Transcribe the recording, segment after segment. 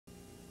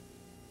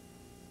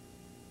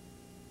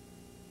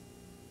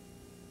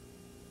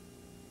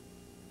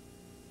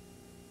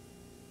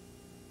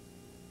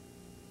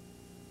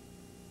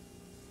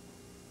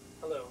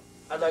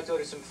I'd like to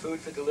order some food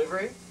for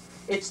delivery.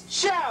 It's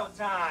chow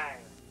time!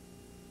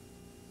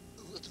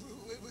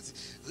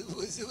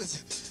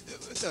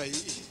 Sorry.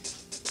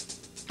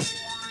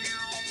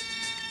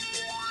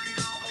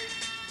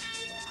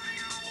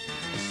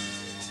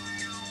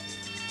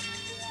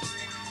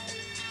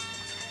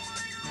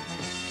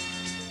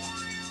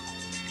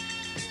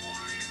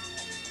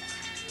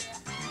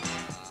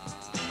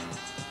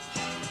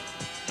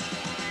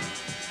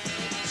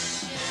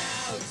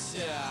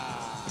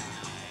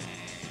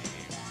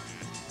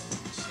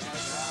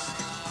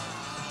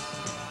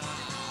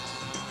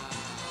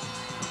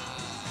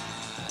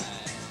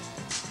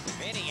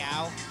 Video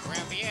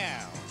review.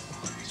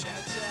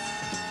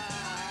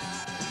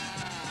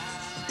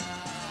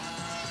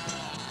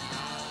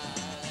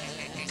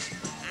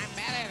 I'm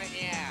better than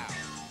you.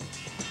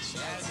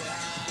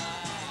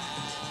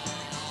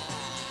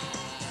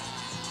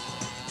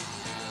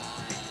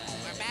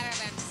 We're better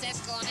than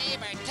Siskel and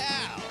Ebert,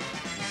 too.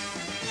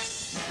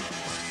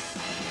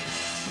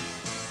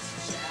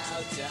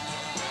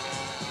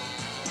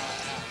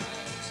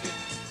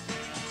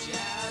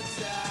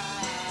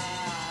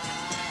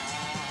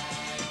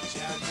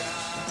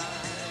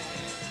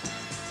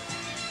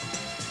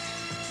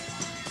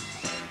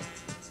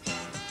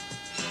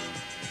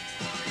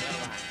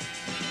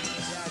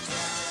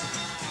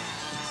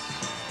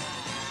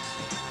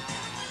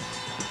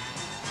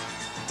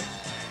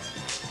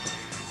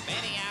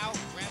 Video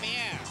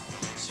review.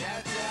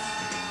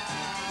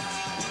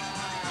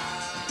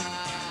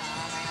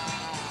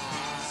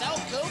 So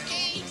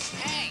kooky?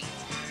 Hey,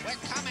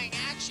 we're coming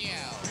at you.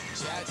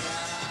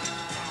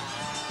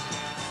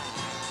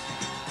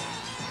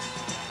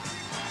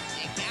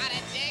 You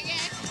gotta dig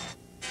it?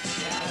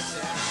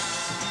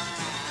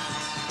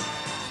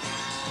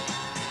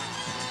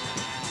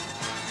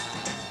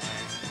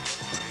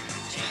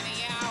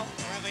 Video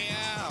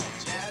review.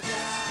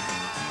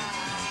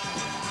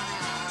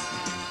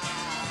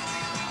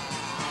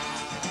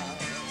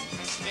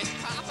 Just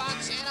pop on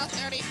channel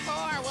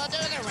 34. We'll do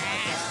the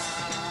rest.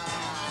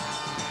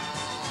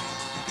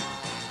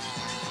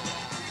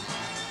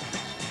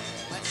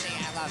 Let's see, I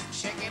love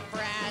chicken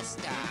breast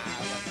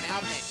with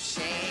melted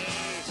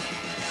cheese.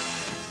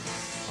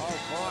 Oh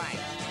boy,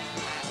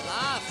 I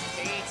love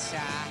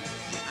pizza.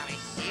 I'm a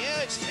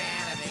huge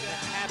fan of it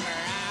with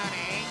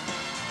pepperoni.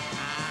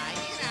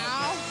 You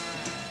know.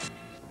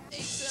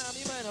 Hey, Tom,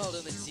 you mind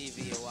holding the TV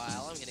a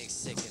while? I'm getting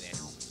sick of this.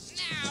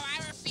 No, I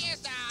refuse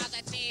to hold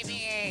the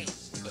TV.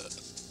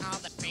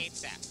 Hold the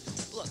pizza.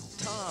 Look,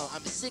 Tom,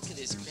 I'm sick of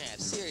this crap.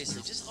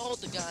 Seriously, just hold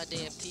the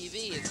goddamn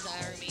TV. It's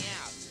tiring me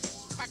out.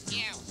 Fuck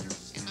you.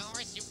 And the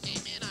horse you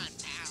came in on,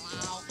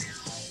 Paolo.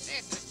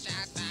 This is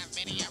CHOWTIME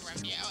video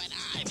review, and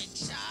I'm in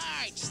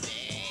charge,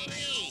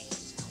 see?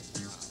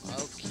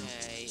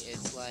 Okay,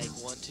 it's like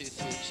 1, 2,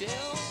 3,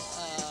 chill.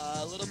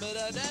 A little bit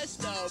of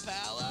Nesto,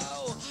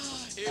 Paolo.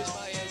 Here's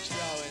my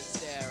intro in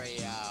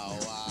stereo.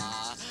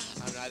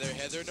 I'm neither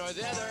hither nor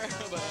thither,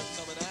 but I'm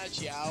coming at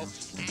you.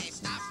 Hey,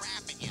 stop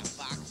rapping, you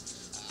fuck.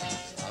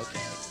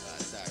 Okay,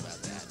 sorry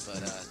about that, but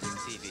this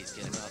TV's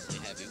getting awfully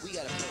heavy. We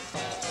gotta put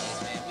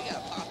fireplace, man. We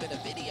gotta pop in a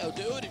video,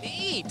 dude, and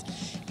eat.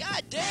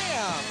 God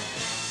damn!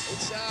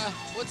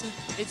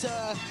 It's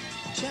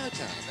chow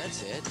time.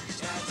 That's it.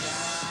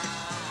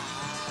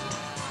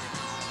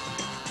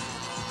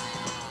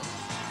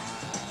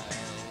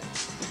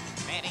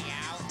 Video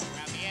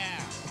review.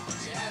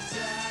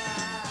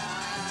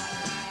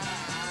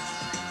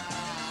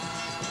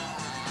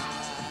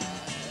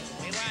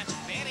 We watch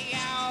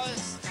videos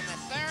from the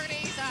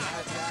 30s on.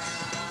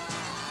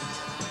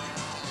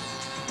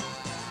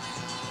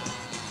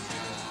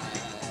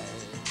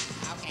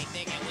 Okay,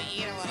 dig it. We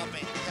eat a little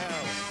bit too.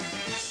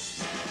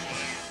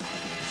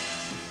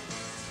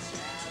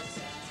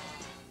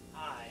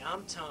 Hi,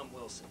 I'm Tom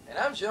Wilson. And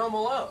I'm Joe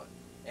Malone.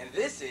 And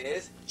this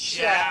is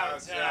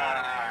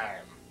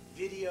CHOWTIME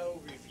Video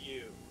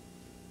Review.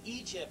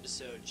 Each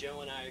episode,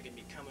 Joe and I are going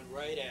to be coming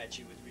right at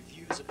you with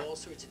reviews of all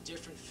sorts of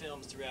different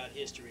films throughout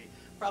history,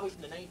 probably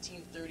from the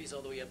 1930s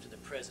all the way up to the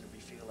present, if we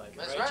feel like it.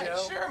 That's right, right,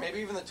 Joe? sure, maybe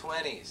even the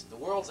 20s. The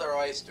world's our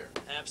oyster.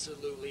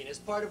 Absolutely. And as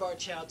part of our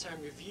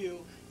CHOWTIME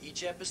review,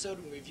 each episode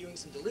we're reviewing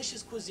some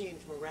delicious cuisine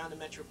from around the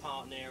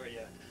metropolitan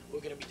area.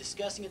 We're going to be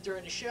discussing it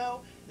during the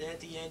show. Then at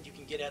the end, you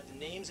can get out the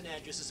names and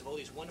addresses of all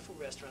these wonderful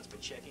restaurants by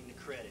checking the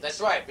credits. That's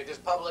right, because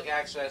public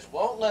access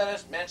won't let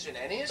us mention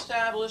any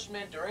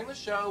establishment during the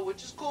show,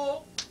 which is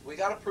cool. We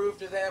got to prove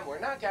to them we're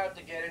not out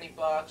to get any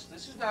bucks.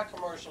 This is not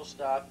commercial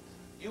stuff.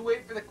 You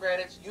wait for the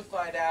credits, you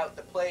find out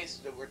the place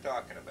that we're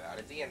talking about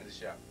at the end of the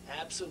show.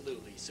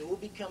 Absolutely. So we'll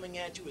be coming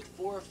at you with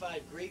 4 or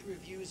 5 great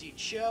reviews each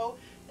show,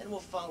 and we'll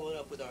follow it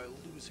up with our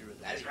loser of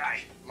the That's week.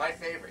 right. My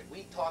favorite.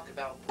 We talk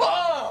about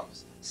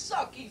bombs,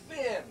 sucky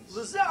fins.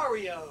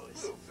 Lazarios.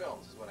 Blue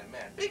films is what I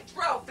meant. Big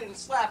trout fins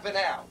slapping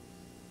out.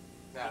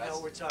 No, You know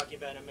we're talking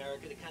about in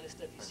America, the kind of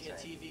stuff you see on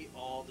That's TV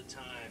all the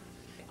time.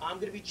 I'm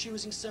going to be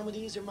choosing some of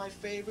these are my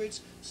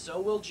favorites.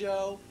 So will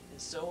Joe, and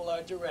so will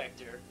our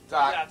director,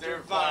 Dr.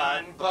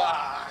 Von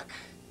Bach.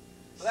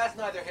 But that's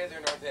neither hither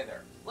nor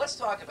thither. Let's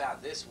talk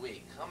about this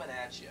week. Coming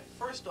at you.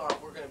 First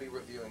off, we're going to be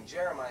reviewing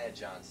Jeremiah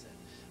Johnson,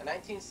 a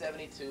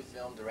 1972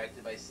 film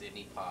directed by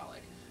Sidney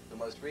Pollack, who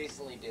most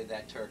recently did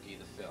that Turkey,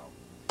 the film.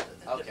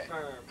 Okay. The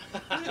firm.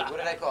 What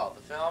did I call it?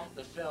 The film?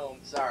 The film.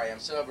 Sorry, I'm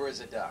sober as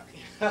a duck.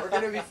 We're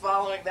going to be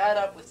following that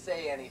up with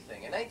Say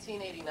Anything, a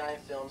 1989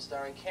 film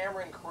starring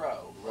Cameron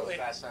Crowe, who wrote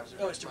Fast Times at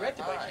Oh, it's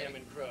directed by Ridgemont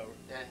Cameron Crowe.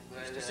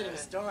 High. Considered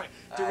starring.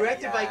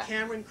 Directed by yeah.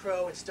 Cameron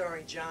Crowe and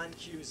starring John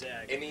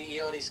Cusack. In the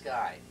Ione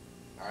Sky.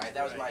 All right,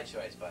 that was my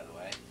choice, by the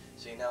way,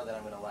 so you know that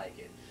I'm going to like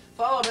it.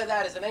 Followed by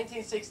that is a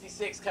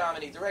 1966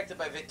 comedy directed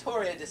by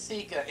Vittoria De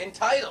Sica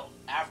entitled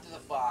After the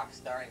Fox,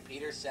 starring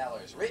Peter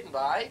Sellers, written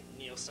by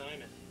Neil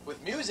Simon.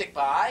 with music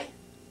by I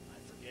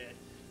forget.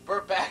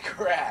 Burt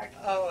Bacharach.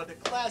 Oh, the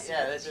classic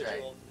Yeah, that's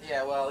individual. right.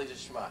 Yeah, well, he's a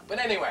schmuck. But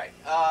anyway,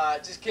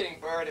 just kidding,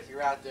 Burt, if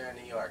you're out there in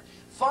New York.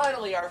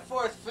 Finally, our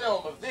fourth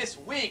film of this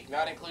week,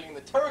 not including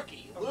the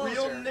turkey. A Loser.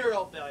 real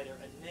nail-biter,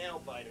 a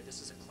nail-biter.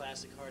 This is a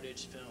classic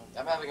hard-edged film.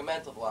 I'm having a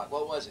mental block.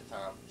 What was it,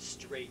 Tom?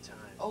 Straight Time.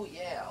 Oh,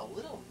 yeah, a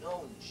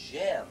little-known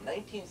gem.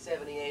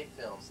 1978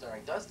 film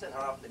starring Dustin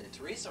Hoffman and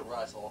Teresa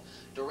Russell,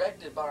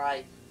 directed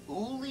by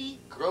Uli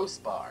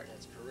Grossbard.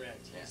 That's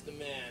correct. Yeah. He's the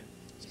man.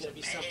 It's He's going to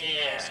be the something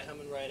man. else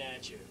coming right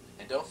at you.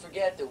 And don't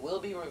forget that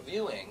we'll be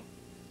reviewing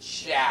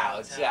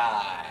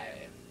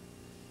CHOWTIME.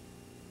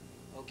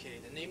 Okay,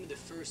 the name of the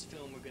first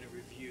film we're going to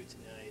review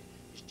tonight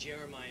is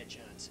Jeremiah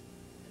Johnson,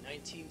 a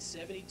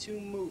 1972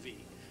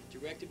 movie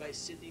directed by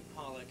Sidney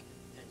Pollack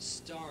and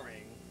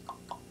starring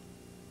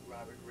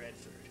Robert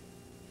Redford.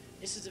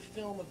 This is a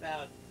film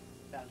about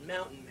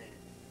mountain men.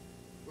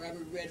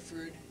 Robert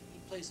Redford, he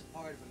plays the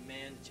part of a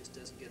man that just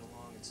doesn't get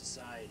along in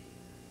society.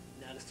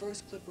 Now, the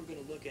first clip we're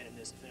going to look at in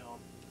this film,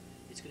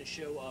 it's going to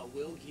show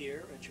Will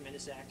Geer, a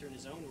tremendous actor in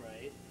his own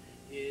right,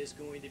 is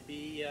going to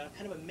be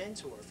kind of a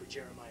mentor for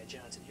Jeremiah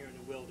Johnson here in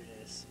the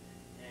wilderness.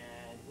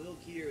 And Will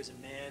Geer is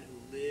a man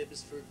who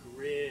lives for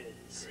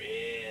grizz.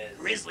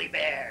 Grizzly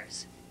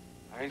bears.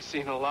 I ain't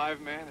seen a live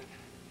man in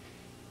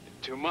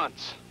 2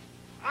 months.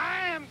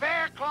 I am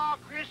Bear Claw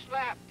Chris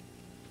Lapp,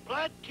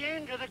 blood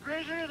kin to the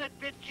grizzly that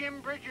bit Jim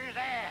Bridger's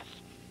ass.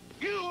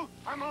 You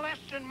are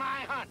molesting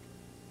my hunt.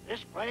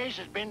 This place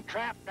has been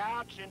trapped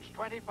out since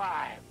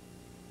 25.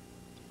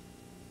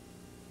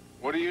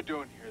 What are you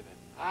doing here, then?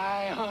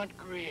 I hunt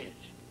grizz.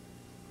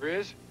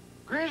 Grizz?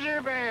 Grizzly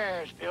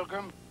bears,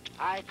 Pilgrim.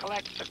 I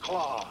collect the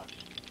claws.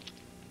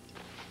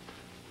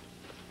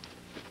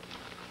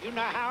 You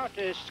know how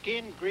to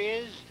skin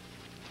grizz?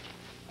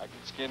 I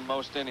can skin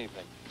most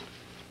anything.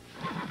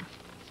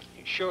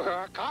 You sure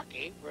are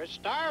cocky for a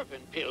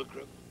starving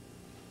pilgrim.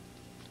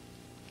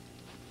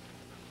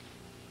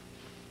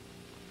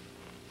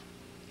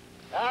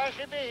 I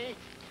should be.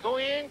 Go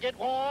in, get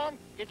warm,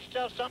 get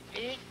yourself something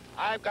to eat.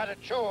 I've got a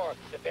chore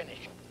to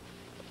finish.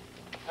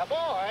 Now,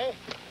 boy,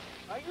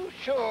 are you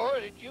sure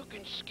that you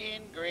can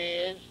skin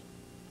grizz?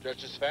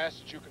 Just as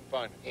fast as you can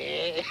find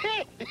it.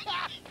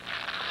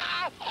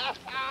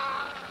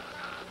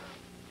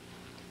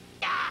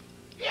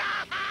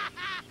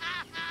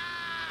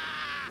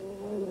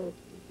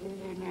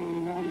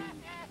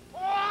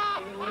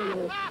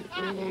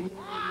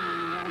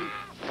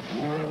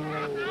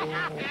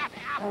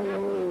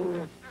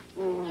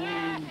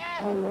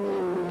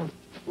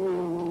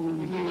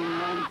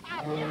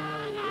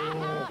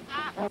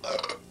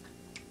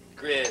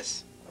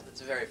 Grizz.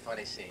 That's a very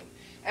funny scene.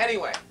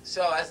 Anyway,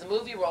 so as the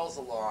movie rolls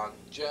along,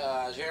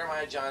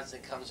 Jeremiah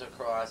Johnson comes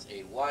across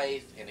a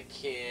wife and a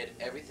kid.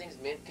 Everything's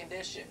mint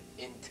condition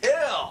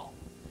until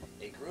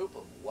a group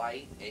of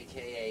white,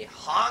 a.k.a.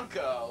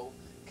 honko,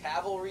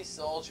 cavalry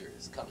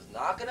soldiers comes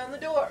knocking on the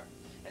door.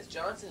 As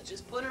Johnson's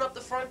just putting up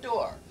the front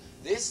door,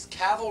 this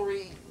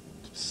cavalry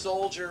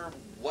soldier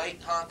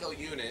white honko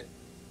unit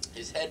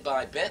is head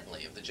by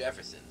Bentley of the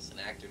Jeffersons, an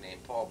actor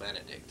named Paul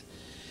Benedict.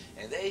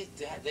 And they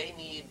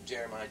need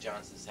Jeremiah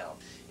Johnson's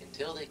help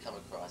until they come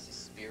across a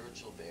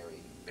spiritual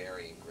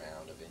burying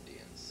ground of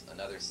Indians,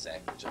 another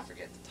sect, which I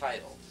forget the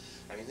title.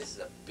 I mean, this is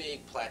a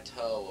big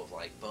plateau of,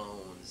 like,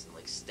 bones and,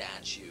 like,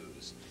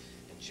 statues.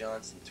 And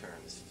Johnson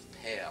turns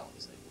pale.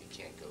 He's like, we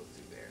can't go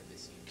through there.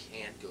 You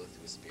can't go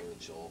through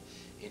spiritual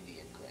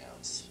Indian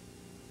grounds.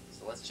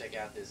 So let's check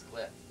out this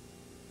clip.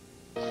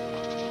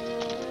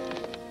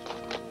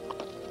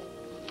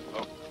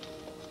 Oh.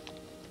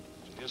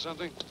 Did you hear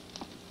something?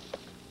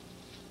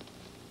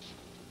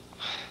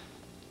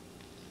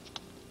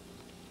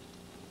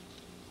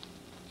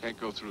 Can't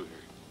go through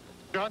here.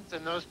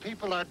 Johnson, those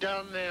people are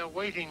down there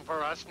waiting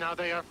for us. Now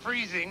they are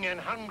freezing and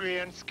hungry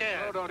and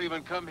scared. Oh, don't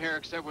even come here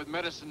except with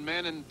medicine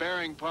men and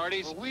bearing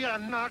parties. Well, we are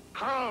not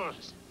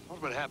crows.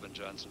 What would happen,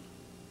 Johnson?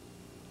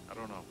 I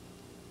don't know.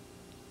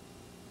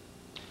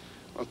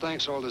 Well,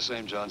 thanks all the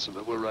same, Johnson,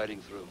 but we're riding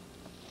through.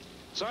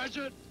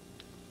 Sergeant,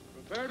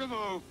 prepare to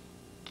move.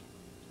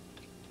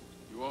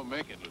 You won't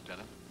make it,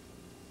 Lieutenant.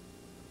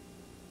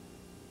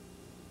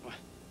 What?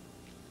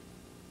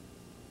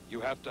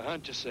 You have to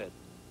hunt, you said.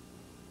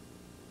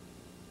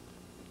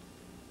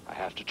 I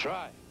have to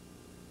try.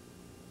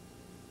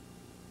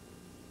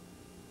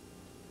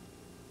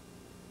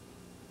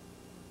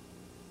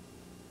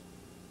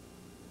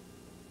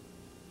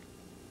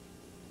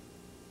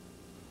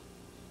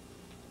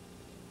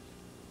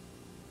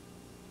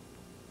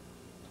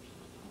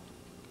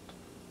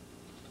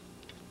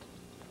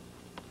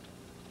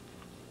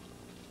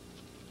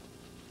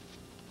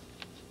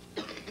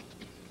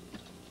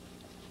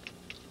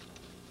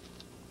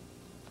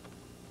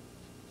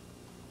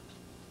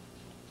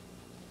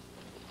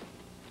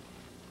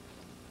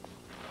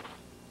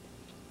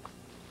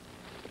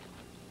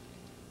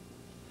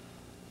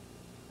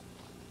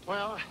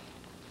 Well,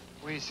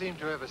 we seem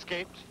to have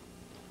escaped.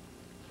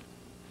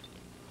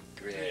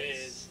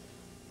 Grizz.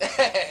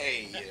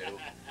 Hey, you.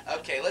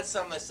 Okay, let's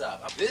sum this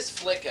up. This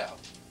flicko,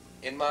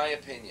 in my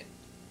opinion,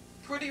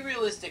 pretty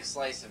realistic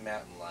slice of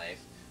mountain life,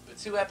 but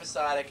too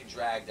episodic and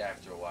dragged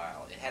after a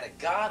while. It had a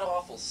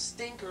god-awful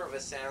stinker of a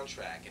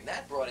soundtrack, and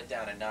that brought it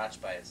down a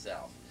notch by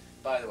itself.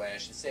 By the way, I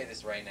should say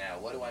this right now.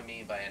 What do I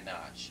mean by a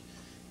notch?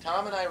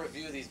 Tom and I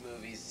review these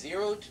movies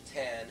 0 to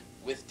 10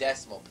 with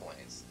decimal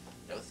points.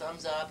 No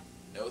thumbs up,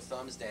 no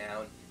thumbs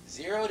down,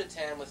 0 to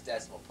 10 with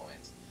decimal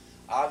points.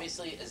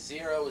 Obviously, a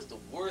 0 is the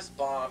worst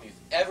bomb you've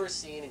ever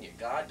seen in your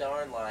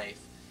goddarn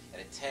life,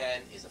 and a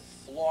 10 is a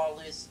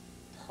flawless,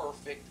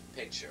 perfect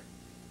picture.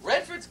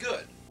 Redford's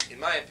good, in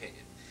my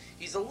opinion.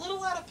 He's a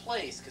little out of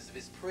place because of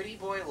his pretty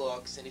boy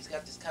looks, and he's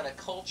got this kind of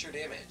cultured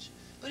image.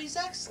 But he's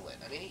excellent.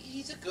 I mean,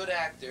 he's a good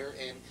actor,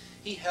 and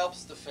he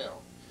helps the film.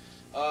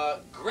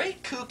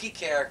 Great kooky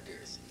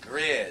characters.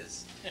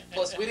 Grizz.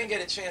 Plus, we didn't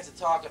get a chance to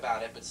talk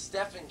about it, but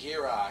Stefan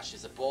Girash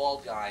is a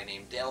bald guy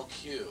named Del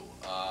Q,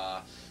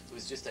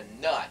 who's just a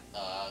nut,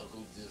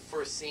 who the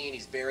first scene,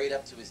 he's buried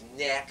up to his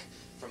neck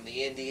from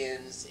the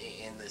Indians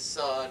in the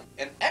sun.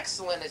 And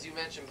excellent, as you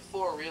mentioned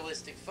before,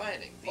 realistic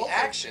fighting. The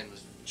action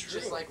was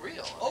just like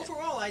real.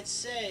 Overall, I'd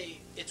say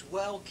it's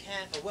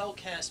a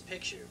well-cast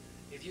picture.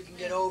 If you can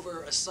get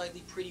over a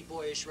slightly pretty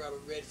boyish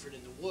Robert Redford in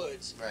the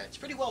woods, right, it's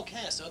pretty well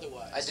cast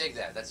otherwise. I dig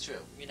that. That's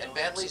true. You know, and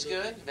Bentley's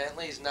absolutely good.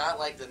 Bentley's not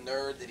like the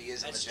nerd that he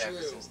is in the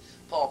Jeffersons. True.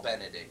 Paul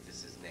Benedict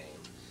is his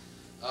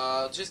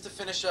name. Just to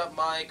finish up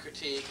my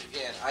critique,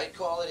 again, I'd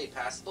call it a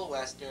passable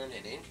Western,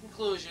 and in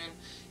conclusion,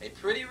 a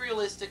pretty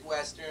realistic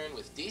Western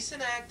with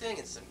decent acting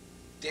and some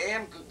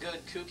damn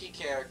good kooky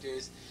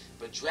characters,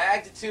 but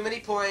dragged to too many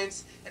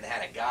points and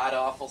had a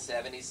god-awful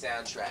 70s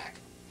soundtrack.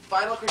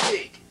 Final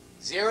critique,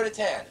 0 to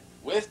 10.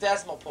 With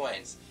decimal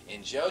points,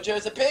 in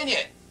Jojo's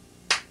opinion,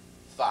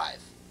 5.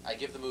 I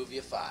give the movie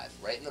a 5,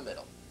 right in the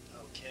middle.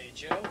 Okay,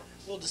 Joe,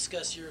 we'll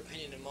discuss your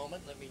opinion in a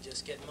moment. Let me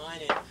just get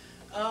mine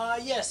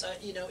in. Yes,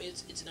 you know,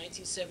 it's a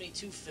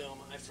 1972 film.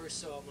 I first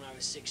saw it when I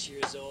was 6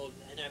 years old,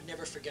 and I've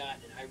never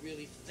forgotten it. I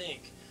really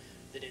think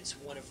that it's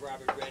one of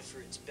Robert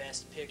Redford's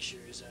best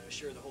pictures. I'm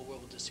sure the whole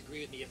world will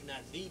disagree with me, if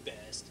not the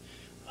best.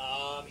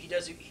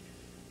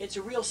 It's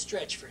a real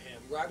stretch for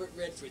him. Robert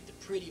Redford, the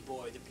pretty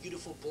boy, the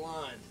beautiful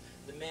blonde,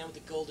 the man with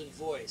the golden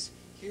voice.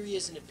 Here he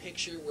is in a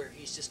picture where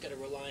he's just got to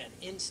rely on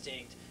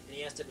instinct, and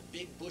he has to have a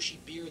big bushy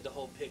beard the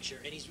whole picture,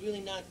 and he's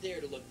really not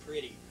there to look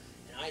pretty.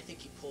 And I think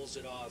he pulls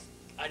it off.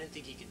 I didn't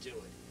think he could do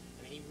it.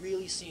 I mean, he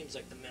really seems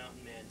like the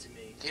mountain man to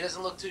me. He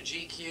doesn't look too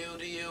GQ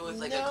to you with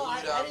like a No,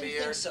 glued I on didn't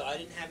beard? think so. I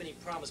didn't have any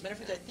problems. Matter of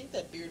fact, I think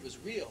that beard was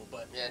real,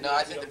 but... Yeah, no,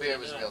 I think the beard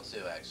was real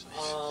too, actually.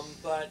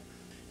 But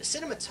the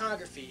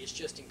cinematography is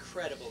just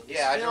incredible.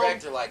 Yeah, a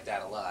director like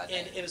that a lot.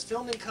 And it was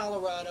filmed in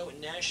Colorado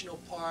in national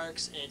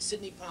parks, and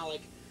Sidney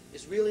Pollack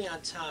is really on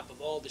top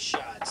of all the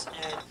shots.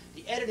 And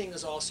the editing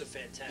is also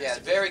fantastic. Yeah,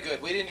 very good.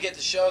 We didn't get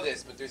to show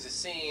this, but there's a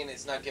scene,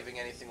 it's not giving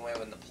anything away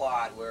in the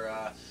plot, where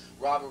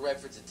Robert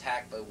Redford's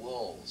attacked by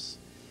wolves.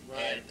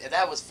 Right. And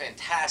that was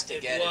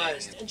fantastic editing. It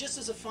was. And just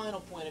as a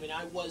final point, I mean,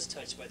 I was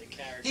touched by the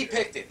character. He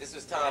picked it. This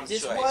was Tom's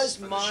choice. This was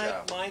for the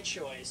show. my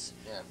choice.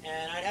 Yeah.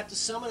 And I'd have to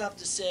sum it up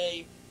to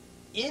say,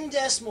 in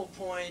decimal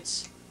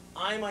points,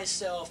 I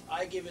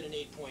give it an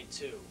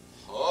 8.2.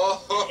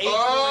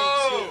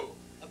 Oh!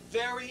 8.2. A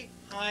very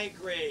high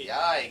grade.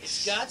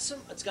 Yikes.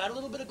 It's got a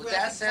little bit of With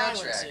graphic that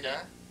violence in soundtrack, it.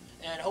 huh?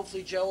 And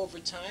hopefully, Joe, over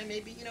time,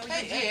 maybe, you know, your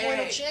Hey, viewpoint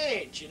will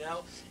hey. change, you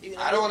know.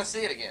 I don't want to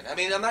see it again. I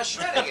mean, I'm not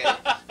shredding it.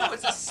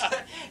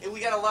 No,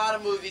 we got a lot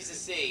of movies to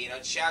see. You know,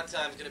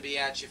 CHOWTIME's going to be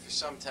at you for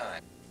some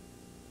time.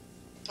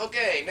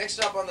 Okay, next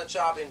up on the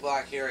chopping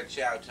block here at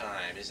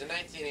CHOWTIME is a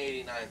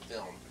 1989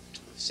 film,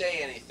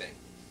 Say Anything.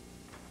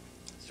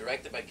 It's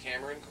directed by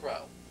Cameron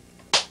Crowe.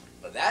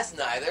 But that's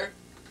neither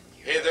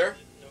hither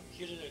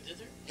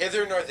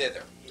nor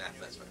thither. Nah,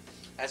 that's right.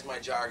 That's my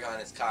jargon.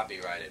 It's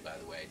copyrighted, by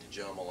the way, to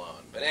Joe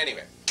Malone. But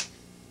anyway,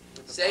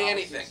 Say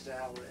Anything.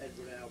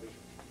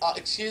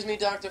 Excuse me,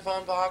 Dr.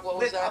 Von Bach, what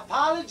was that?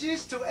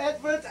 Apologies to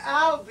Edward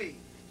Albee.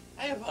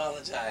 I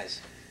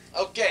apologize.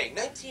 Okay,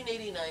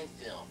 1989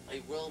 film,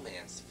 a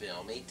romance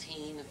film, a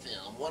teen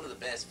film, one of the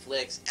best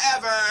flicks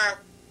ever!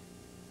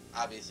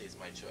 Obviously, it's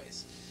my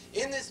choice.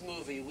 In this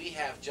movie, we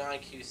have John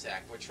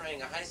Cusack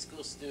portraying a high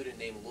school student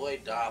named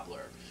Lloyd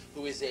Dobler,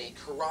 who is a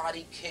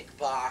karate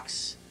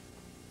kickbox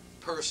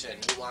person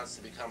who wants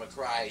to become a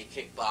karate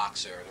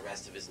kickboxer the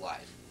rest of his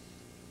life.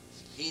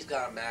 He's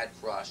got a mad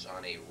crush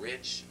on a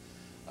rich,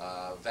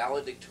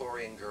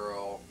 valedictorian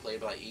girl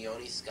played by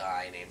Ione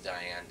Skye named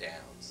Diane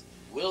Downs.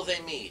 Will they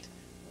meet?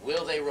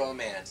 Will they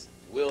romance?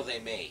 Will they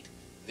mate?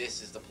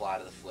 This is the plot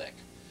of the flick.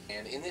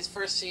 And in this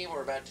first scene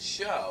we're about to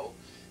show,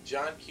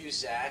 John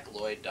Cusack,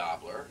 Lloyd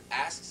Dobler,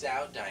 asks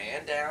out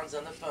Diane Downs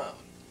on the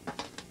phone.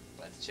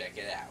 Let's check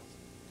it out.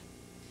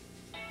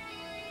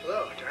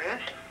 Hello,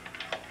 Diane.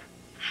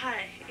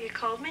 Hi, you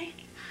called me?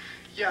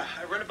 Yeah,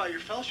 I read about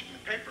your fellowship in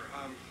the paper.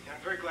 I'm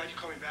very glad you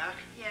called me back.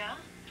 Yeah?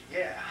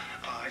 Yeah,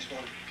 I just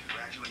wanted to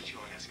congratulate you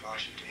on that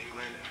scholarship to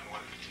England, and I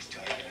wanted to just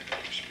tell you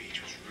that your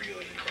speech was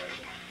really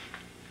incredible.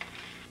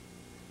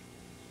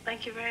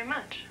 Thank you very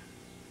much.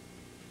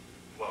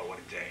 Well, what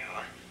a day,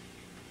 huh?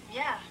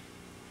 Yeah.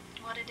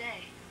 What a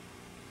day.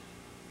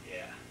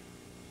 Yeah.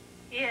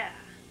 Yeah.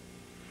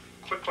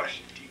 Quick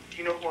question. Do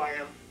you know who I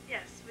am?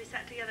 Yes, we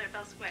sat together at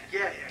Bell Square.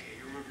 Yeah.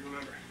 You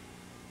remember?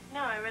 No,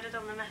 I read it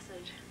on the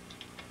message.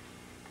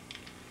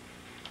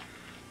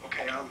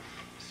 Okay,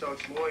 so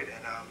it's Lloyd,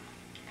 and,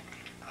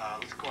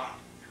 let's go out.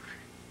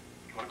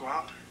 You wanna go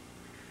out?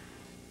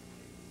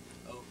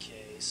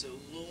 Okay, so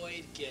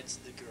Lloyd gets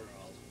the girl.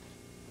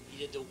 He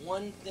did the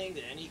one thing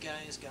that any guy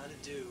has got to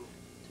do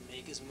to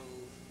make his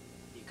move.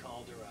 He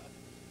called her up.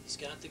 He's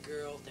got the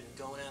girl. They've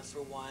been going out for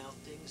a while.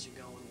 Things are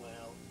going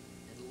well.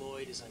 And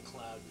Lloyd is on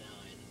cloud 9.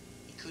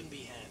 He couldn't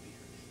be happier.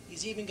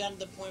 He's even gotten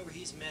to the point where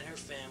he's met her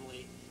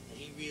family, and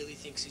he really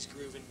thinks he's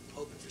grooving,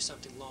 hoping for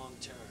something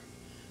long-term.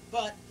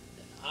 But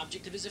the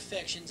object of his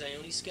affections,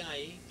 Ione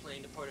Skye,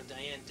 playing the part of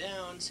Diane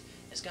Downs,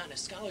 has gotten a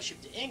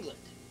scholarship to England.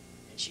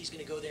 And she's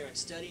going to go there and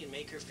study and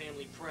make her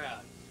family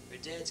proud. Her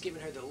dad's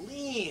giving her the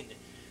lean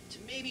to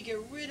maybe get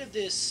rid of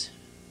this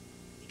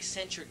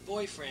eccentric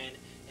boyfriend,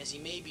 as he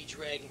may be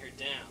dragging her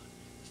down.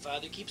 The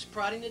father keeps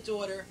prodding the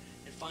daughter,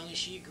 and finally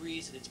she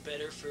agrees that it's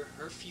better for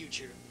her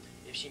future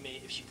if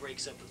she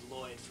breaks up with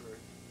Lloyd for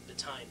the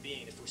time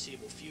being, the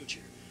foreseeable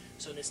future.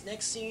 So in this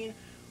next scene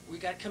we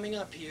got coming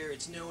up here,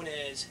 it's known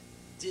as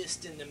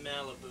Dissed in the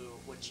Malibu.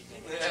 What you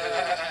gonna do?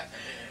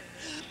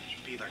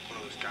 You'd be like one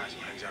of those guys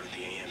who hangs out at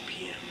the AM,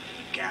 PM,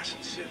 gas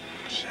and sip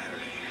on a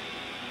Saturday.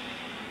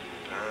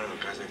 I don't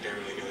know, guys like that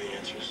really know the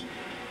answers.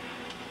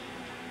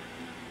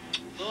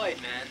 Lloyd,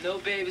 man, no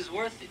babe is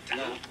worth it.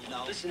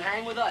 No. Listen,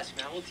 hang with us,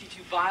 man. We'll teach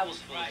you Bibles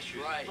for the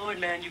truth. Right. Lloyd,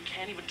 man, you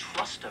can't even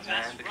trust them,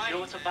 man. Because you know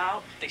what it's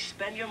about? They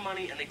spend your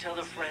money and they tell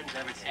their friends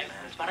everything, man.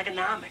 It's about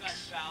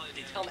economics.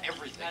 They tell them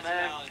everything.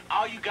 Man,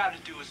 All you gotta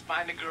do is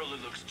find a girl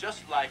that looks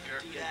just like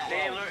her,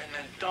 nail her, and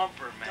then dump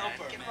her, man.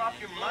 Get her off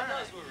your mind.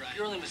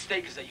 Your only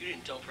mistake is that you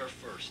didn't dump her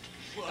first.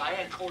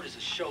 Diane Court is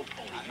a show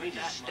pony. You ain't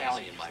a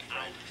stallion, my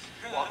friend.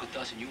 Walk with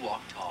us and you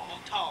walk tall.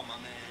 Tall, my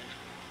man.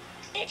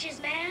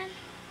 Bitches, man.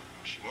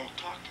 She won't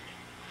talk to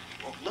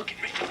me. Won't look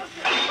at me. come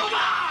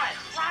on!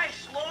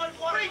 Christ, Lloyd,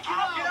 what are you doing?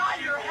 Get out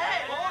of your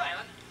head!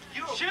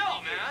 You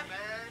chill, man.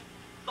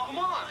 Come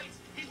on!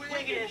 He's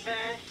wigging,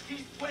 man.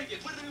 He's wigging.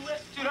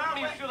 Dude, I don't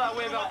even feel that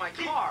way about my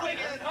car, He's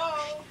wigging.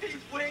 Oh, he's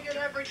wigging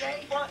every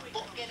day.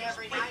 Wigging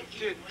every night.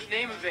 Dude,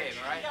 name a babe,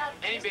 all right?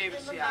 Any babe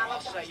in Seattle,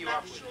 I'll set you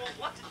up with.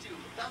 What to do?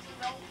 Doesn't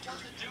know what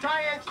to do.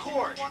 Diane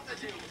Court. What to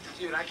do?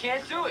 Dude, I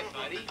can't do it,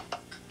 buddy.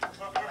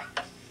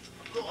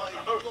 Lloyd,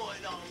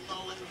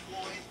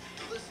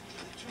 listen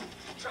to the truth.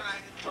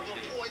 Trying to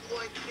avoid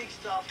Lloyd, big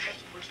stuff.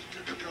 Experts to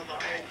the other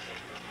hole.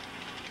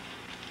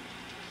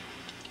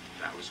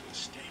 That was a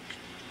mistake.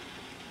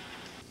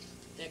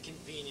 That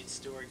convenience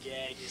store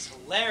gag is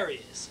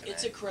hilarious.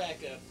 It's a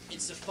crack-up.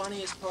 It's the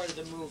funniest part of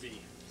the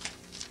movie.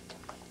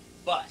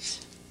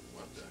 But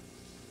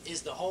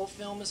is the whole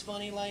film as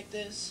funny like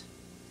this?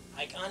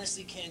 I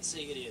honestly can't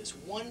say it is.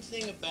 One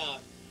thing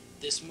about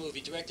this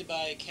movie, directed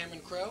by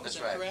Cameron Crowe, is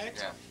that correct?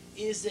 Yeah.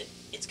 Is that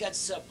it's got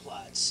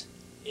subplots.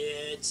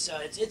 It's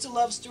a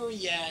love story,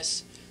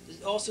 yes.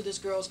 Also, this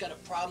girl's got a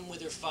problem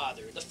with her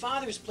father. The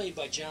father is played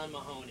by John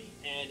Mahoney,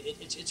 and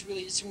it's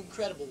some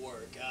incredible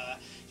work.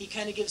 He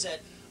kind of gives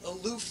that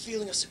aloof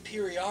feeling of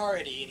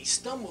superiority, and he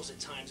stumbles at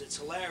times. It's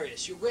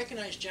hilarious. You'll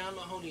recognize John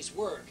Mahoney's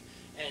work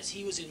as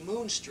he was in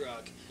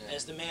Moonstruck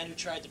as the man who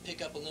tried to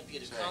pick up Olympia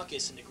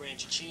Dukakis in the Grand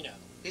Chicino.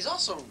 He's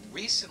also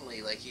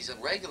recently, like, he's a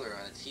regular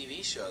on a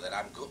TV show that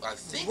I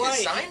think Right.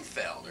 is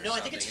Seinfeld or No, something. I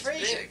think it's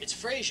Frasier. big. It's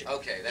Frasier.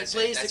 Okay, that's he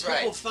plays it. That's the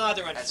crippled right.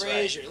 father on That's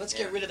Frasier. right. Let's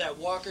Yeah. get rid of that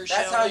Walker show.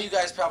 That's how you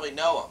guys probably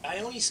know him.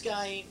 Ione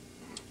Skye,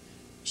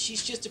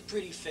 she's just a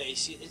pretty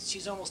face.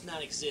 She's almost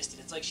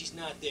non-existent. It's like she's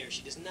not there.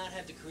 She does not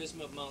have the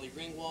charisma of Molly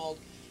Ringwald.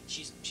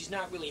 She's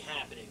not really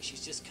happening.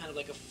 She's just kind of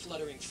like a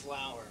fluttering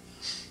flower.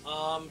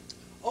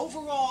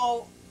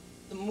 Overall,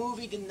 the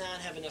movie did not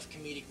have enough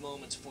comedic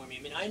moments for me.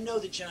 I mean, I know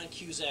that John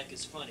Cusack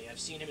is funny. I've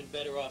seen him in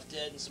Better Off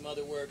Dead and some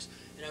other works,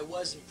 and I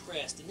was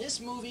impressed. In this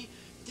movie,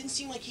 it didn't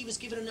seem like he was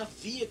given enough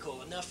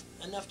vehicle, enough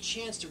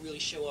chance to really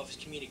show off his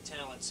comedic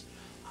talents.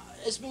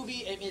 This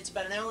movie, it's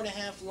about an hour and a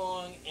half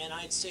long, and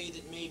I'd say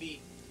that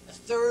maybe a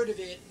third of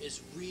it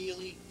is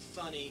really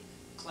funny,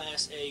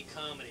 Class A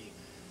comedy.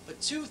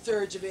 But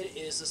 2/3 of it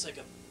is just like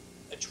a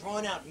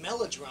drawn-out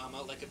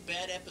melodrama, like a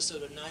bad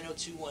episode of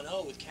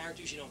 90210 with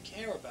characters you don't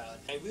care about.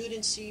 I really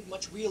didn't see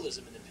much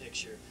realism in the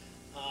picture,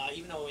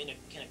 even though in a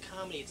kind of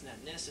comedy it's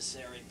not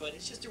necessary, but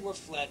it's just there were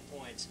flat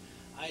points.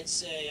 I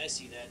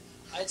see that.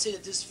 I'd say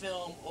that this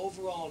film,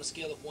 overall, on a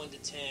scale of 1 to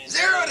 10...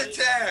 0 to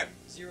 10!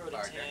 0 to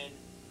 10.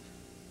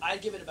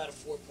 I'd give it about a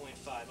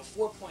 4.5. A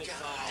 4.5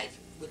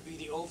 would be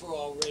the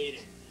overall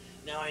rating.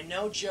 Now, I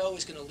know Joe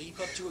is going to leap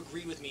up to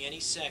agree with me any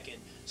second,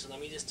 so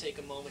let me just take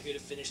a moment here to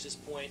finish this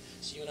point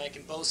so you and I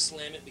can both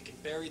slam it. We can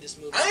bury this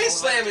movie. I ain't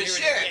slamming shit,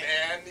 shit,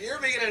 man.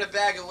 You're making it a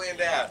bag of wind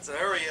out, so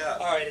hurry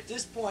up. All right, at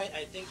this point,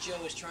 I think Joe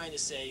is trying to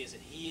say is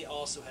that he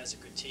also has a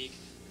critique.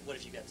 What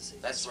have you got to say?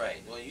 That's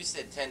right. Well, you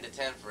said 10 to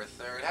 10 for a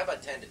third. How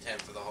about 10 to 10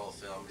 for the whole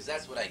film? Because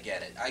that's what I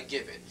get it. I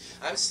give it.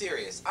 I'm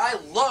serious. I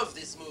love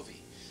this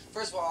movie.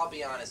 First of all, I'll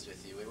be honest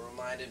with you. It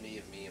reminded me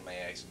of me and my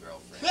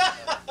ex-girlfriend.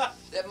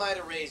 That might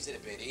have raised it a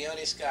bit.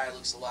 Ione Skye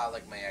looks a lot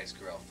like my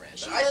ex-girlfriend.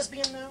 Is she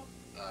lesbian now?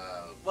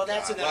 Well,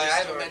 that's another I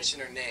haven't story.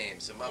 mentioned her name,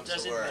 so mum's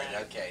doesn't the word.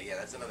 matter. Okay, yeah,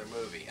 that's another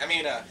movie. I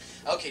mean,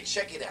 okay,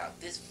 check it out.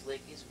 This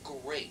flick is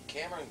great.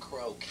 Cameron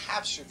Crowe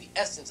captured the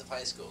essence of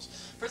high schools.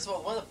 First of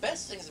all, one of the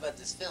best things about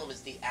this film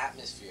is the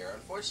atmosphere.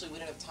 Unfortunately, we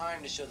didn't have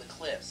time to show the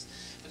clips.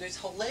 But there's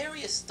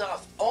hilarious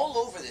stuff all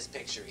over this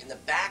picture, in the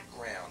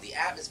background, the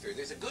atmosphere.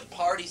 There's a good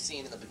party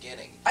scene in the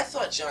beginning. I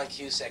thought John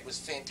Cusack was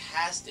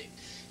fantastic.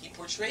 He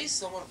portrays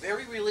someone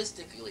very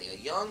realistically, a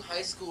young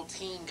high school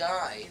teen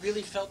guy. He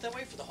really felt that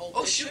way for the whole Oh,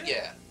 picture? shoot,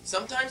 yeah.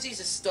 Sometimes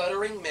he's a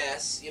stuttering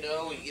mess, you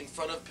know, in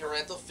front of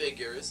parental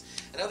figures.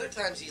 And other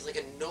times he's like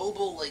a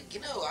noble, like, you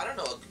know, I don't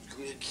know,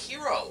 a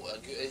hero, a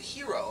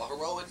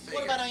heroic figure.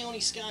 What about Ione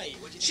Skye?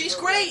 What'd you think She's of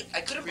her? great. I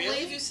couldn't Really?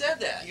 believe you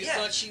said that. You yeah.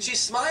 thought she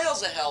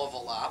smiles a hell of a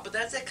lot, but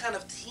that's that kind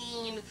of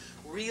teen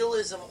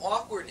realism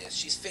awkwardness.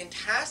 She's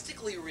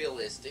fantastically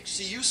realistic.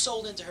 So you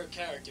sold into her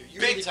character. You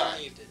Big really time.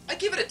 believed it. I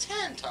give it a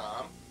 10,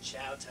 Tom.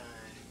 Chow time.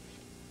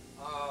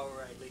 All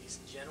right, ladies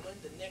and gentlemen,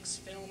 the next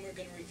film we're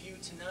going to review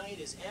tonight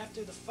is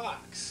After the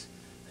Fox,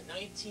 a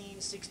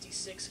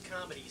 1966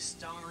 comedy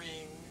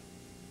starring...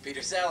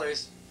 Peter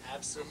Sellers.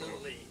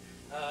 Absolutely.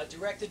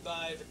 Directed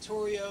by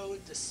Vittorio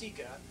De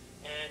Sica,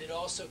 and it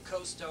also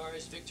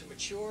co-stars Victor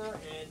Mature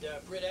and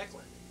Britt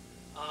Eklund.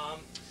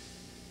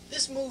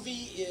 This movie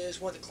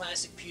is one of the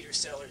classic Peter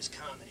Sellers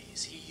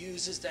comedies. He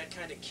uses that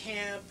kind of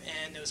camp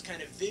and those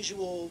kind of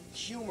visual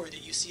humor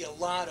that you see a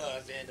lot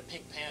of in The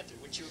Pink Panther.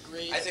 Wouldn't you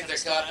agree? I think they're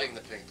copying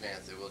The Pink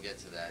Panther. We'll get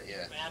to that,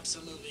 yeah.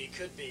 Absolutely, it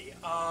could be.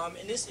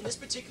 In this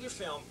particular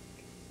film,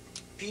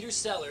 Peter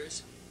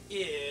Sellers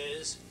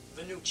is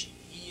Venucci.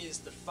 He is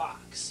the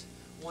Fox,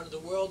 one of the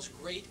world's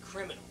great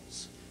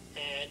criminals.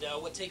 And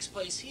what takes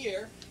place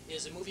here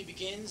is the movie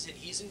begins and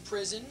he's in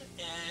prison,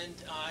 and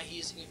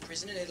he's in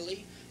prison in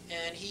Italy,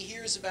 and he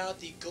hears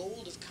about the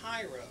gold of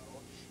Cairo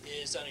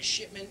is on a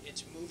shipment.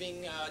 It's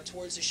moving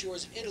towards the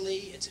shores of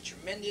Italy. It's a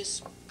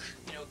tremendous,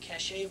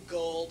 cachet of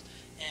gold,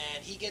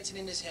 and he gets it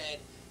in his head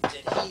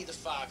that he, the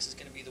Fox, is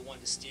going to be the one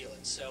to steal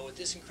it. So with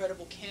this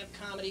incredible camp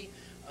comedy,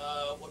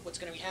 what's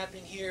going to be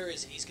happening here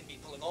is he's going to be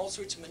pulling all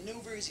sorts of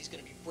maneuvers. He's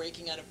going to be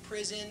breaking out of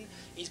prison.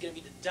 He's going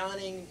to be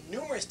donning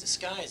numerous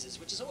disguises,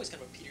 which is always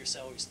kind of a Peter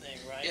Sellers thing,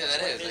 right? Yeah,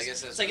 that is. I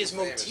guess that's it's like his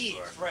what he's famous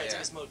motif, for. right? Yeah. It's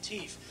like his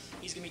motif.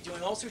 He's going to be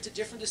doing all sorts of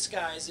different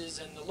disguises,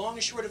 and the long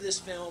and short of this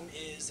film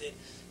is that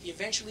he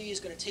eventually is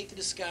going to take the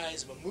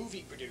disguise of a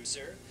movie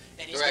producer.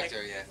 And he's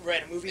Director, yeah.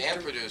 Right, a movie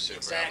and producer,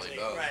 exactly,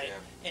 probably both. right.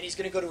 Yeah. And he's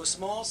going to go to a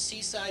small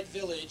seaside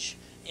village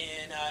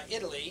in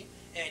Italy,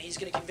 and he's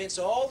going to convince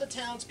all the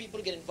townspeople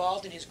to get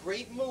involved in his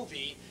great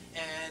movie.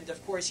 And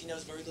of course, he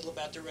knows very little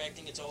about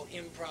directing. It's all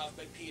improv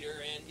by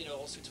Peter, and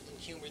all sorts of little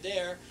humor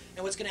there.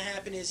 And what's going to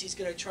happen is he's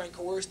going to try and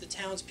coerce the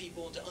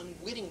townspeople into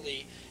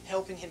unwittingly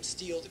helping him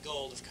steal the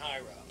gold of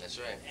Cairo. That's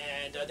right.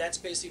 And that's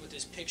basically what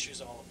this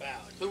picture's all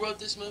about. Who wrote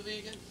this movie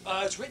again?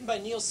 It's written by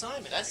Neil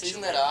Simon.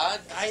 Isn't that odd?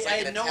 I It's like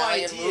had an no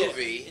Italian idea.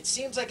 movie. It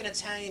seems like an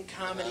Italian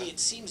comedy.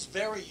 It seems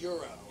very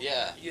Euro.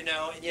 Yeah.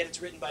 And yet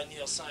it's written by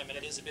Neil Simon.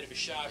 It is a bit of a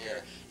shocker.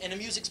 Yeah. And the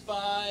music's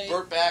by...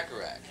 Burt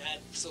Bacharach.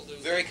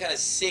 Absolutely. Very kind of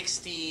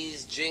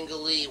 60s,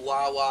 jingly,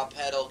 wah-wah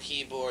pedal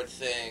keyboard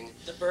thing.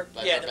 The Burt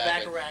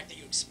Bacharach that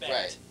you expect.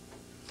 Right.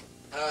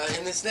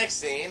 In this next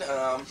scene,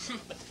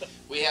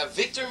 we have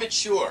Victor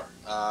Mature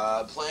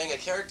playing a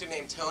character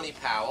named Tony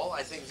Powell.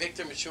 I think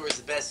Victor Mature is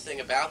the best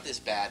thing about this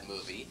bad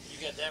movie.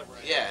 You got that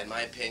right. Yeah, in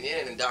my opinion,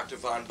 and in Dr.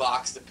 Von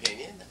Bach's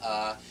opinion.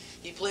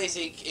 He plays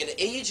an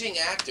aging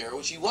actor,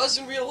 which he was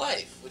in real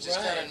life, which is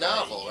kind of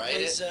novel, right? He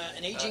plays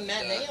an aging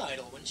matinee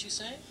idol, wouldn't you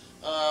say?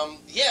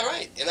 Yeah,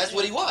 right. And that's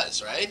what he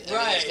was, right? I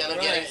mean, he's kind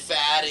of getting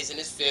fat, he's in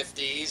his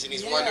 50s, and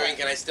he's wondering,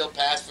 can I still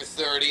pass for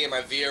 30? Am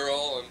I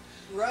virile? And,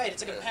 right,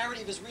 it's like a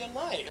parody of his real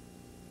life.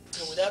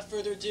 So without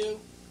further ado,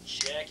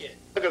 check it.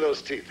 Look at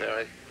those teeth,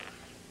 Harry.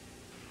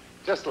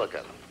 Just look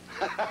at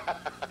them.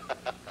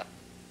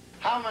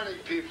 How many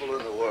people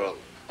in the world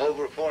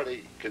over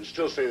 40 can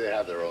still say they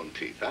have their own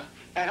teeth, huh?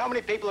 And how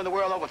many people in the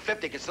world over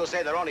 50 can still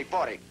say they're only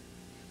 40?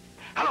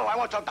 Hello, I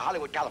want to talk to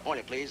Hollywood,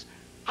 California, please.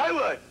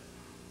 Hollywood!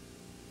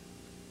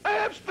 I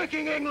am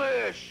speaking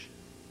English!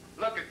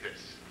 Look at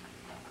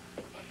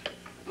this.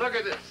 Look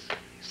at this.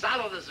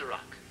 Solid as a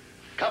rock.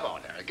 Come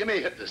on, Harry. Give me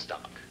a hit this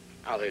stomach.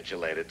 I'll hit you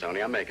later,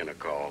 Tony. I'm making a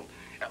call.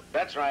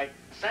 That's right.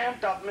 Sam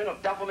Duffman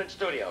of Duffman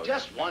Studios.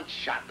 Just one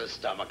shot in the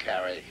stomach,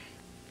 Harry.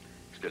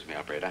 Excuse me,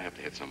 operator. I have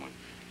to hit someone.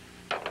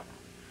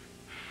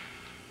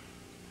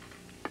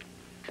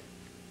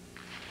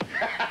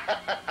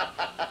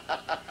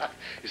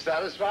 You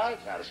satisfied?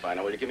 Satisfied.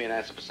 Now, will you give me an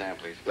answer for Sam,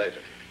 please? Later.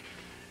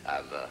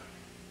 I've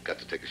got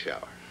to take a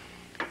shower.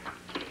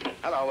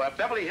 Hello,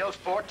 Beverly Hills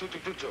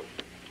 42222.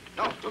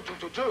 No,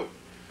 2222.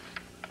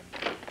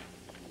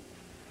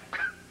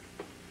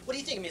 What do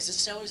you think? I mean, is this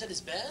Sellers at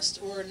his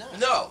best or not?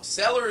 No,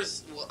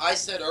 Sellers. Well, I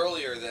said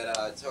earlier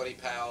that Tony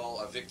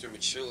Powell, Victor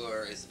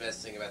Mature is the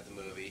best thing about the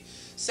movie.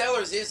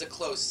 Sellers is a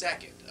close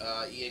second.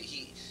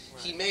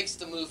 He makes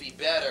the movie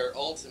better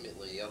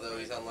ultimately, although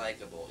he's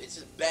unlikable.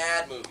 It's a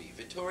bad movie.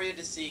 Vittoria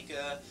De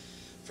Sica.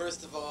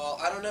 First of all,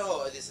 I don't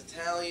know, this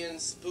Italian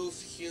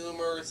spoof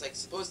humor, it's like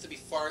supposed to be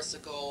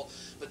farcical,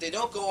 but they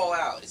don't go all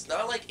out. It's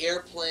not like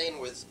Airplane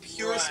where it's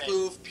pure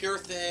spoof, pure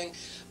thing,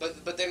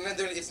 but then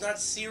it's not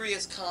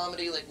serious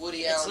comedy like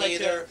Woody Allen like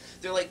either.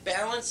 They're like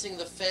balancing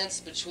the fence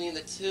between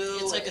the two.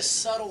 It's like a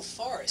subtle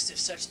farce, if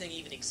such thing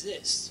even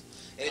exists.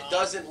 And it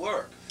doesn't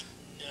work.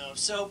 No,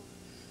 so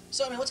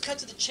I mean, let's cut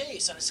to the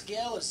chase. On a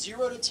scale of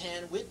 0 to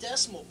 10 with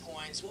decimal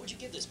points, what would you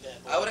give this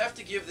bad boy? I would have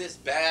to give this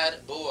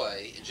bad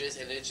boy,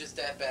 and it's just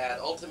that bad,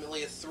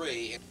 ultimately a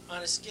 3.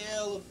 On a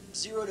scale of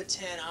 0 to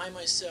 10, I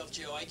myself,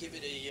 Joe, I give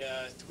it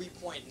a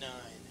 3.9.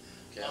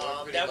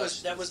 Okay, that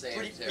was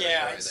pretty.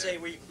 Yeah, I'd say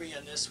there. we agree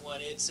on this one.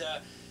 It's a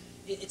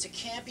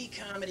campy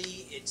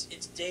comedy. It's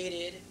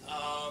dated.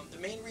 The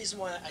main reason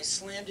why I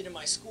slammed it in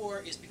my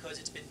score is because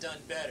it's been done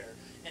better,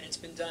 and it's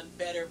been done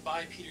better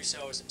by Peter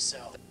Sellers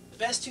himself.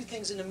 The best two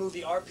things in the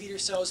movie are Peter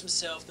Sellers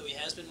himself, though he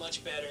has been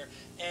much better,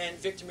 and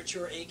Victor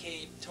Mature,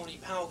 a.k.a. Tony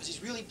Powell, because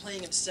he's really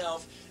playing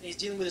himself, and he's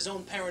dealing with his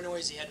own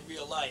paranoias he had in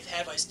real life.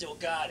 Have I still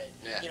got it?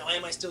 Yeah. You know,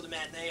 am I still the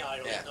matinee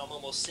idol, Yeah. even though I'm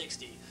almost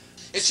 60?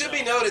 It should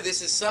be noted,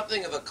 this is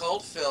something of a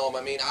cult film.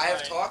 I mean, I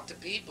have talked to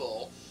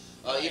people,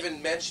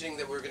 even mentioning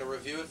that we're going to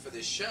review it for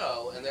this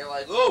show, and they're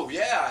like, oh,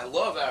 yeah, I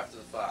love After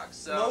the Fox.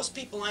 So, most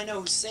people I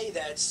know who say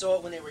that saw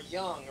it when they were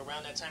young,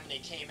 around that time when they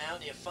came out,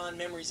 and they have fond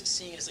memories of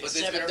seeing it as like but a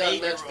 7 or 8 it's been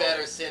year done old. much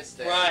better since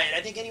then. Right. I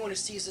think anyone who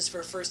sees this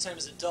for a first time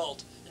as an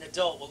adult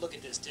will look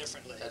at this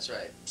differently. That's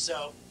right.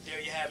 So,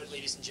 there you have it,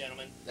 ladies and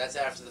gentlemen. That's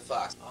After the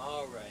Fox.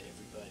 All right,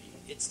 everybody.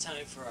 It's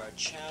time for our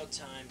Chow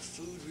Time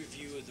food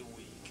review of the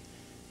week.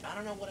 I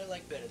don't know what I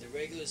like better, the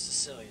regular or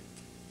Sicilian.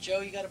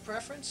 Joe, you got a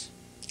preference?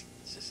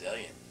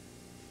 Sicilian.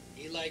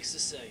 He likes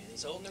Sicilian.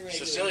 He's holding the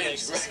regular.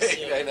 Sicilian's he likes the great,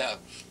 Sicilian. I know.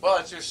 Well,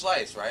 it's your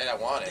slice, right? I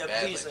want it Yeah,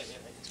 badly. please,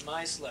 it's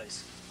my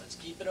slice. Let's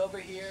keep it over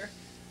here,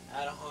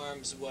 out of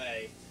harm's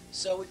way.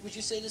 So, would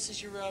you say this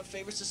is your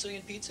favorite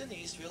Sicilian pizza in the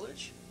East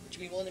Village? Would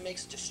you be willing to make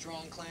such a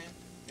strong claim?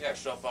 Yeah,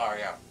 so far,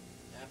 yeah.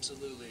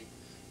 Absolutely.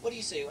 What do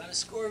you say? On a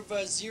score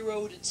of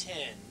 0 to 10,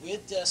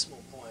 with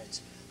decimal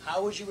points,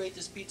 how would you rate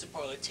this pizza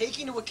parlor,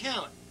 taking into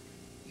account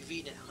you've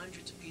eaten at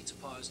hundreds of pizza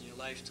parlors in your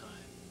lifetime?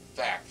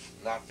 Fact,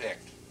 not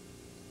fict.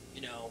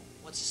 You know,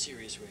 what's a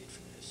serious rate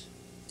for this?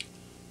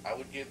 I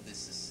would give the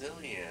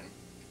Sicilian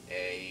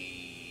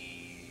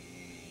a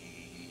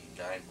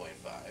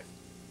 9.5.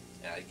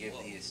 And I'd give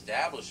the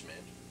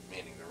establishment,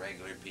 meaning the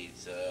regular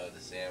pizza,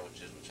 the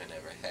sandwiches, which I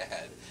never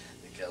had,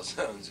 the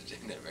calzones, which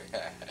I never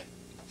had,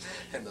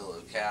 and the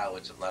locale,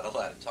 which I'm not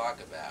allowed to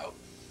talk about,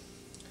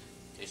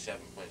 a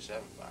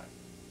 7.75.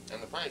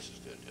 And the price is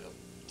good, too.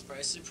 The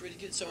prices are pretty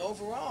good. So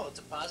overall, it's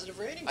a positive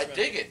rating for I him.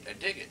 dig it. I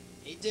dig it.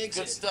 He digs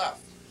it. Good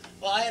stuff.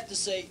 Well, I have to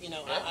say, you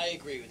know, I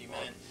agree with you,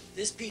 man.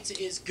 This pizza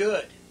is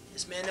good.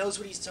 This man knows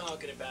what he's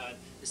talking about.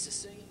 The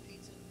Sicilian